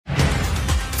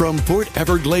From Port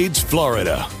Everglades,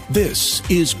 Florida, this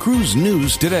is Cruise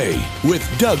News Today with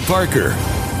Doug Parker.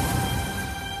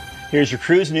 Here's your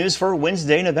cruise news for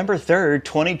Wednesday, November 3rd,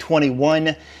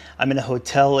 2021. I'm in a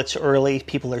hotel. It's early.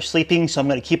 People are sleeping, so I'm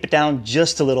going to keep it down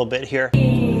just a little bit here.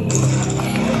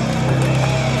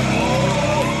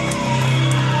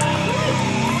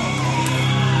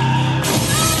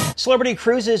 Celebrity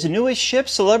Cruises' newest ship,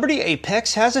 Celebrity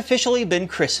Apex, has officially been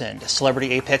christened.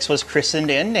 Celebrity Apex was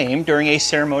christened and named during a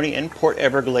ceremony in Port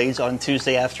Everglades on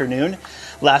Tuesday afternoon.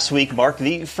 Last week marked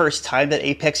the first time that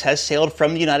Apex has sailed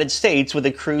from the United States with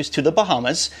a cruise to the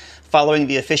Bahamas. Following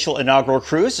the official inaugural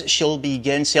cruise, she'll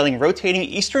begin sailing rotating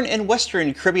Eastern and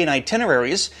Western Caribbean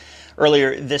itineraries.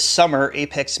 Earlier this summer,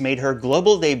 Apex made her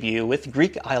global debut with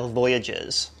Greek Isle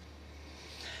voyages.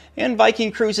 And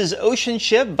Viking Cruises' ocean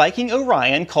ship, Viking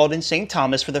Orion, called in St.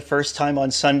 Thomas for the first time on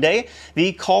Sunday.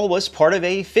 The call was part of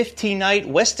a 15-night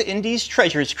West Indies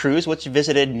Treasures cruise, which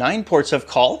visited 9 ports of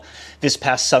call. This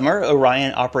past summer,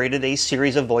 Orion operated a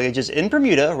series of voyages in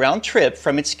Bermuda round trip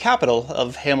from its capital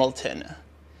of Hamilton.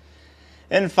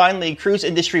 And finally, cruise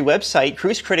industry website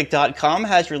CruiseCritic.com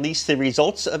has released the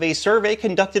results of a survey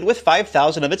conducted with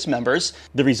 5,000 of its members.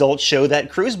 The results show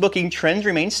that cruise booking trends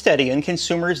remain steady and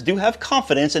consumers do have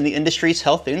confidence in the industry's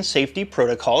health and safety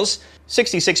protocols.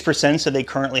 66% said they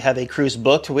currently have a cruise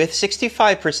booked, with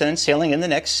 65% sailing in the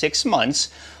next 6 months.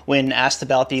 When asked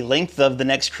about the length of the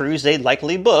next cruise they'd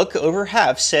likely book, over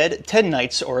half said 10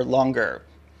 nights or longer.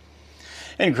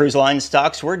 And cruise line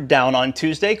stocks were down on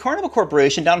Tuesday. Carnival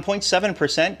Corporation down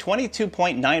 0.7%,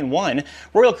 22.91.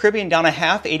 Royal Caribbean down a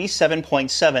half,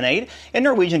 87.78. And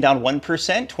Norwegian down 1%,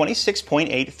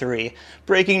 26.83.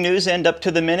 Breaking news and up to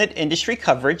the minute industry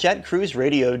coverage at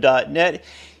cruiseradio.net.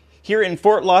 Here in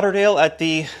Fort Lauderdale at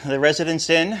the Residence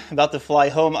Inn, about to fly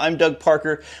home, I'm Doug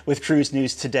Parker with Cruise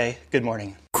News Today. Good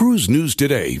morning. Cruise News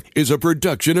Today is a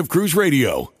production of Cruise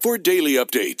Radio. For daily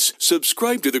updates,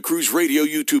 subscribe to the Cruise Radio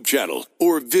YouTube channel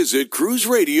or visit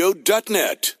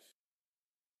cruiseradio.net.